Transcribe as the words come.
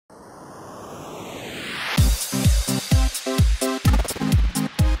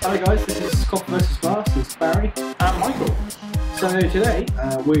guys, this is Copper vs Glass, it's Barry and Michael. So today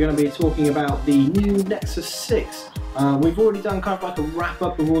we're going to be talking about the new Nexus 6. We've already done kind of like a wrap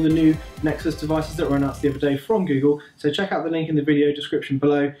up of all the new Nexus devices that were announced the other day from Google, so check out the link in the video description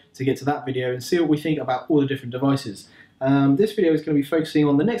below to get to that video and see what we think about all the different devices. This video is going to be focusing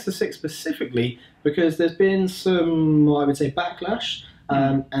on the Nexus 6 specifically because there's been some, I would say, backlash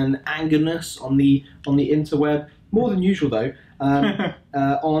and angerness on the interweb, more than usual though,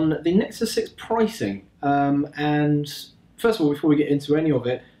 on the Nexus 6 pricing. And first of all, before we get into any of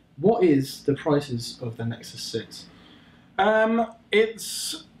it, what is the prices of the Nexus 6?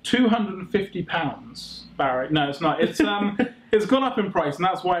 It's £250, Barry. No, it's not. It's it's gone up in price, and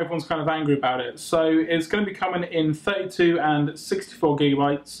that's why everyone's kind of angry about it. So it's going to be coming in 32 and 64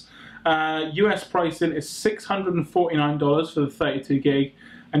 gigabytes. US pricing is $649 for the 32 gig,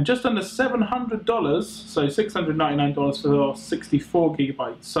 and just under $700, so $699 for the 64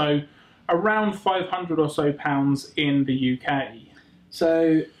 gigabytes. So around 500 or so pounds in the UK.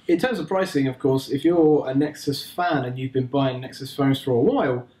 So in terms of pricing, of course, if you're a Nexus fan and you've been buying Nexus phones for a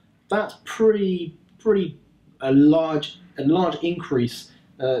while, that's a large increase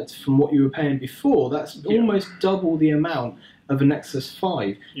from what you were paying before. That's almost double the amount of a Nexus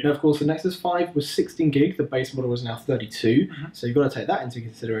 5. Now, of course, the Nexus 5 was 16 gig. The base model is now 32. So you've got to take that into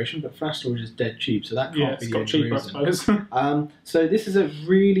consideration. But flash storage is dead cheap, so that can't be the only reason. I suppose. So this is a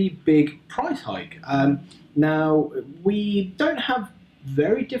really big price hike. Now we don't have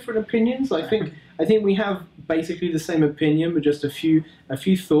very different opinions. I think we have basically the same opinion, but just a few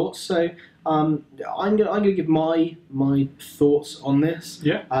thoughts. So I'm gonna give my thoughts on this.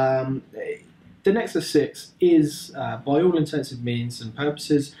 The Nexus 6 is, by all intents and means and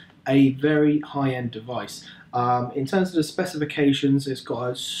purposes, a very high-end device. In terms of the specifications, it's got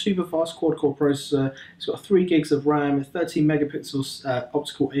a super fast quad-core processor, it's got 3 gigs of RAM, a 13 megapixels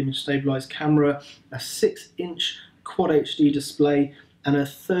optical image stabilized camera, a 6-inch Quad HD display, and a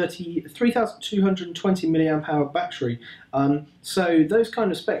 3,220 milliamp hour battery. So those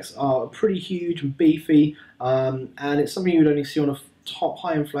kind of specs are pretty huge and beefy, and it's something you would only see on a top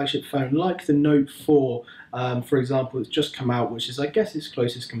high-end flagship phone like the Note 4, for example, that's just come out, which is, I guess, its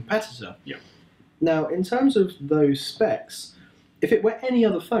closest competitor. Now, in terms of those specs, if it were any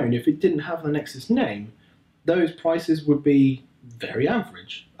other phone, if it didn't have the Nexus name, those prices would be very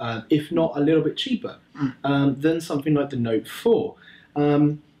average, if not a little bit cheaper than something like the Note 4.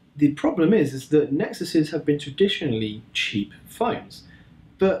 The problem is that Nexuses have been traditionally cheap phones,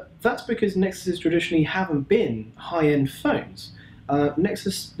 but that's because Nexuses traditionally haven't been high-end phones. The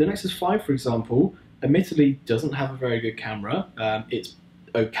Nexus 5, for example, admittedly doesn't have a very good camera. It's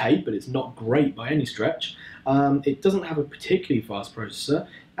okay, but it's not great by any stretch. It doesn't have a particularly fast processor,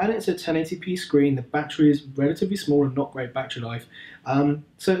 and it's a 1080p screen. The battery is relatively small and not great battery life.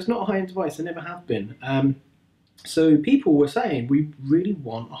 So it's not a high-end device, they never have been. So people were saying, we really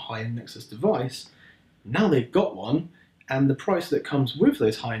want a high-end Nexus device. Now they've got one, and the price that comes with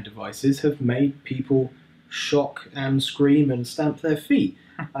those high-end devices have made people shock and scream and stamp their feet.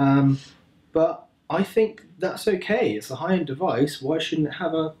 But I think that's okay. It's a high-end device. Why shouldn't it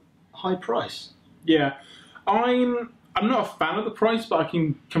have a high price? Yeah, I'm not a fan of the price, but I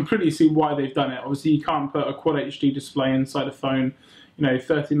can completely see why they've done it. Obviously, you can't put a Quad HD display inside a phone.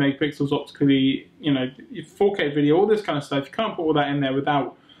 30 megapixels optically, 4K video, all this kind of stuff. You can't put all that in there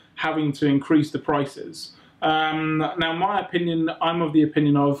without having to increase the prices. Now, my opinion, I'm of the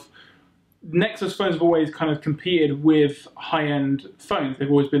opinion of Nexus phones have always kind of competed with high-end phones. They've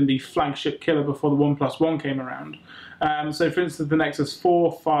always been the flagship killer before the OnePlus One came around. So, for instance, the Nexus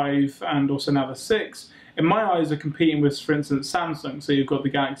 4, 5, and also now the 6, in my eyes, are competing with, for instance, Samsung. So you've got the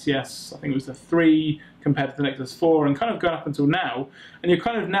Galaxy S, I think it was the 3, compared to the Nexus 4, and kind of going up until now. And you're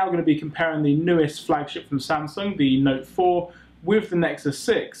kind of now going to be comparing the newest flagship from Samsung, the Note 4, with the Nexus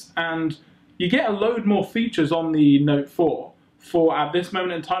 6. And you get a load more features on the Note 4 for, at this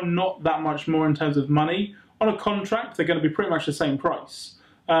moment in time, not that much more in terms of money. On a contract, they're going to be pretty much the same price.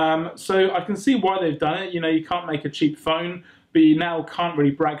 So I can see why they've done it. You can't make a cheap phone, but you now can't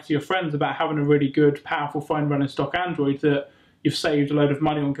really brag to your friends about having a really good, powerful phone running stock Android that you've saved a load of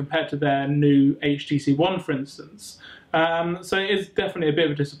money on compared to their new HTC One, for instance. So it is definitely a bit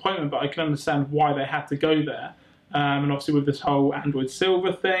of a disappointment, but I can understand why they had to go there. And obviously with this whole Android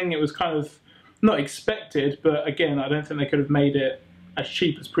Silver thing, it was kind of not expected, but again, I don't think they could have made it as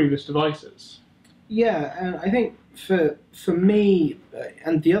cheap as previous devices. Yeah, and I think for me,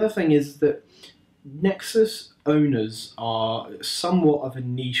 and the other thing is that Nexus owners are somewhat of a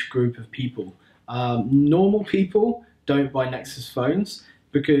niche group of people. Normal people don't buy Nexus phones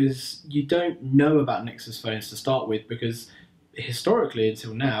because you don't know about Nexus phones to start with, because historically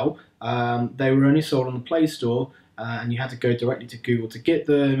until now, they were only sold on the Play Store, and you had to go directly to Google to get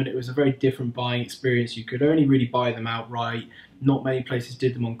them, and it was a very different buying experience. You could only really buy them outright. Not many places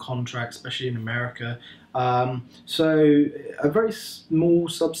did them on contract, especially in America. So a very small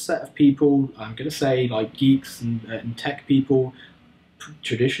subset of people, I'm going to say like geeks and tech people,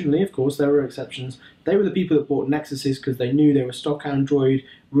 traditionally, of course, there were exceptions. They were the people that bought Nexuses because they knew they were stock Android,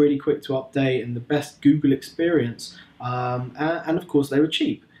 really quick to update, and the best Google experience. And of course, they were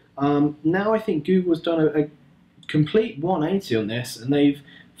cheap. Now I think Google's done a complete 180 on this, and they've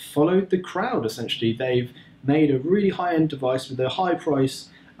followed the crowd, essentially. They've made a really high-end device with a high price,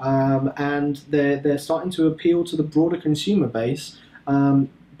 and they're starting to appeal to the broader consumer base,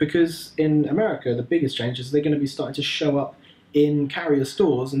 because in America, the biggest change is they're going to be starting to show up in carrier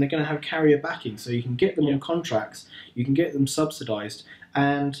stores, and they're going to have carrier backing, so you can get them on contracts, you can get them subsidized,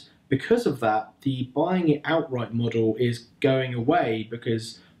 and because of that, the buying it outright model is going away,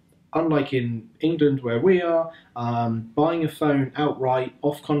 because unlike in England where we are, buying a phone outright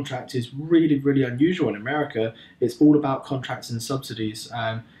off contract is really, really unusual. In America, it's all about contracts and subsidies,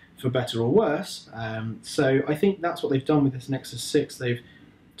 for better or worse. So I think that's what they've done with this Nexus 6. They've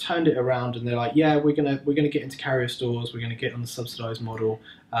turned it around, and they're like, yeah, we're gonna get into carrier stores, we're gonna get on the subsidized model,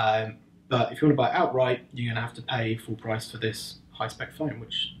 but if you want to buy it outright, you're gonna have to pay full price for this high spec phone.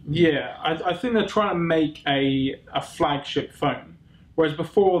 Which I think they're trying to make a flagship phone, whereas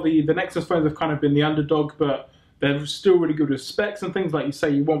before the Nexus phones have kind of been the underdog, but they're still really good with specs and things. Like you say,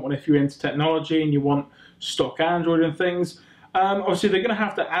 you want one if you're into technology and you want stock Android and things. Obviously, they're going to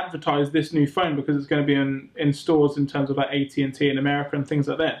have to advertise this new phone because it's going to be in stores in terms of like AT&T in America and things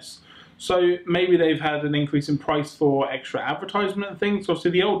like this. So maybe they've had an increase in price for extra advertisement and things.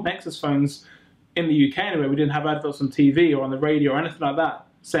 Obviously, the old Nexus phones in the UK anyway, we didn't have adverts on TV or on the radio or anything like that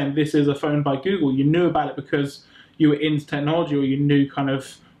saying this is a phone by Google. You knew about it because you were into technology or you knew kind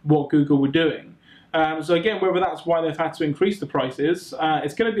of what Google were doing. So again, whether that's why they've had to increase the prices,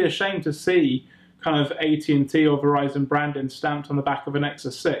 it's going to be a shame to see kind of AT&T or Verizon branding stamped on the back of a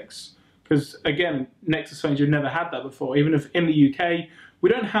Nexus 6. Because again, Nexus phones, you've never had that before. Even if in the UK, we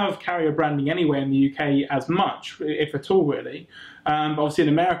don't have carrier branding anyway in the UK as much, if at all really. But obviously in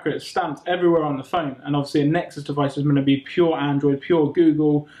America, it's stamped everywhere on the phone. And obviously a Nexus device is going to be pure Android, pure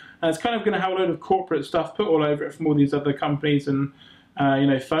Google. And it's kind of going to have a load of corporate stuff put all over it from all these other companies and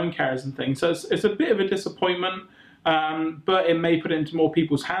phone carriers and things. So it's a bit of a disappointment. But it may put it into more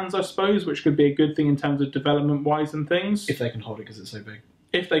people's hands, I suppose, which could be a good thing in terms of development-wise and things. if they can hold it because it's so big.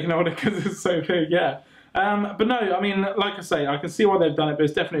 If they can hold it because it's so big, yeah. But no, I mean, like I say, I can see why they've done it, but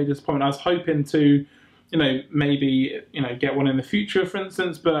it's definitely a disappointment. I was hoping to, maybe, get one in the future, for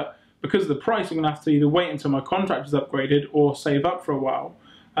instance, but because of the price, I'm going to have to either wait until my contract is upgraded or save up for a while.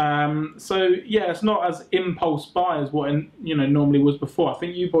 So, yeah, it's not as impulse buy as what, normally was before. I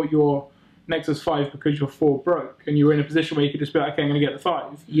think you bought your Nexus 5 because your 4 broke, and you were in a position where you could just be like, okay, I'm going to get the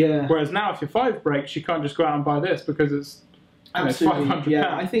 5. Yeah. Whereas now, if your 5 breaks, you can't just go out and buy this because it's absolutely £500.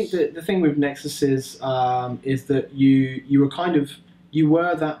 Yeah. I think that the thing with Nexus is that you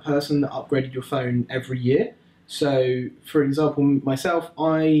were that person that upgraded your phone every year. So, for example, myself,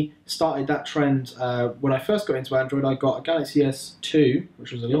 I started that trend when I first got into Android. I got a Galaxy S2,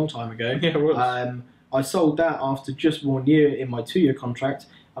 which was a long time ago. Yeah, it was. I sold that after just 1 year in my 2-year contract,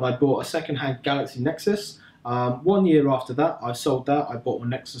 and I bought a second-hand Galaxy Nexus. 1 year after that, I sold that. I bought a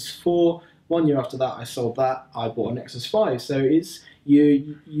Nexus 4. 1 year after that, I sold that. I bought a Nexus 5. So it's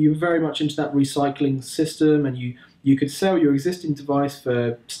you're very much into that recycling system, and you could sell your existing device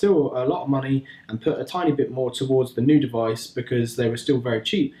for still a lot of money and put a tiny bit more towards the new device because they were still very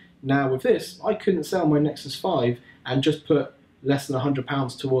cheap. Now with this, I couldn't sell my Nexus 5 and just put less than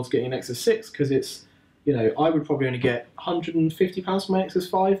 £100 towards getting a Nexus 6 because it's, I would probably only get £150 for my Nexus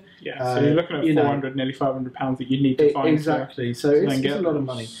 5. Yeah, so you're looking at 400, nearly £500 that you need to find. Exactly, so it's a lot of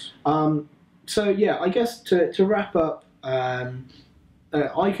money. So yeah, I guess to wrap up, I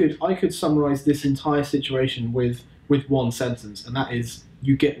could summarise this entire situation with one sentence, and that is,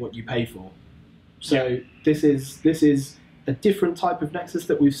 you get what you pay for. So this is a different type of Nexus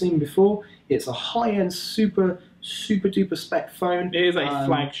that we've seen before. It's a high-end, super duper spec phone. It is a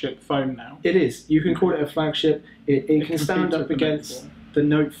flagship phone now. It is. You can call it a flagship. It can stand up against the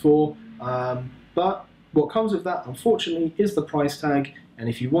Note 4. But what comes with that, unfortunately, is the price tag. And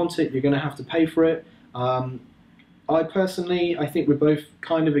if you want it, you're going to have to pay for it. I think we're both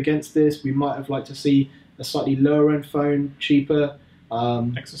kind of against this. We might have liked to see a slightly lower end phone, cheaper.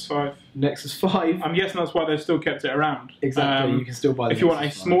 Nexus 5. Nexus 5. I'm guessing that's why they've still kept it around. Exactly, you can still buy the If you want a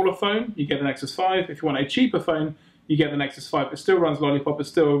Nexus 5. smaller phone, you get the Nexus 5. If you want a cheaper phone, you get the Nexus 5. It still runs Lollipop. It's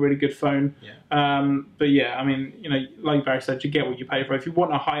still a really good phone. Yeah. But yeah, I mean, you know, like Barry said, you get what you pay for. If you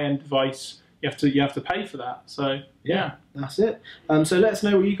want a high-end device, you have to pay for that. So yeah, that's it. So let us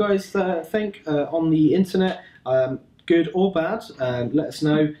know what you guys think on the internet, good or bad. Let us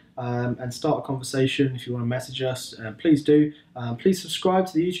know and start a conversation. If you want to message us, please do. Please subscribe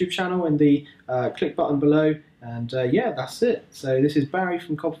to the YouTube channel and the click button below. And yeah, that's it. So this is Barry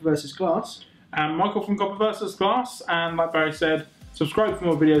from Copper vs Glass. And Michael from Copper vs Glass. And like Barry said, subscribe for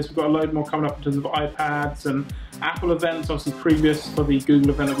more videos. We've got a load more coming up in terms of iPads and Apple events, obviously previous for the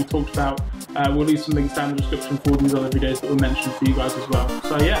Google event that we talked about. We'll leave some links down in the description for all these other videos that were mentioned for you guys as well.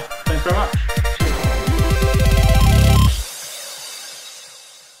 So yeah, thanks very much.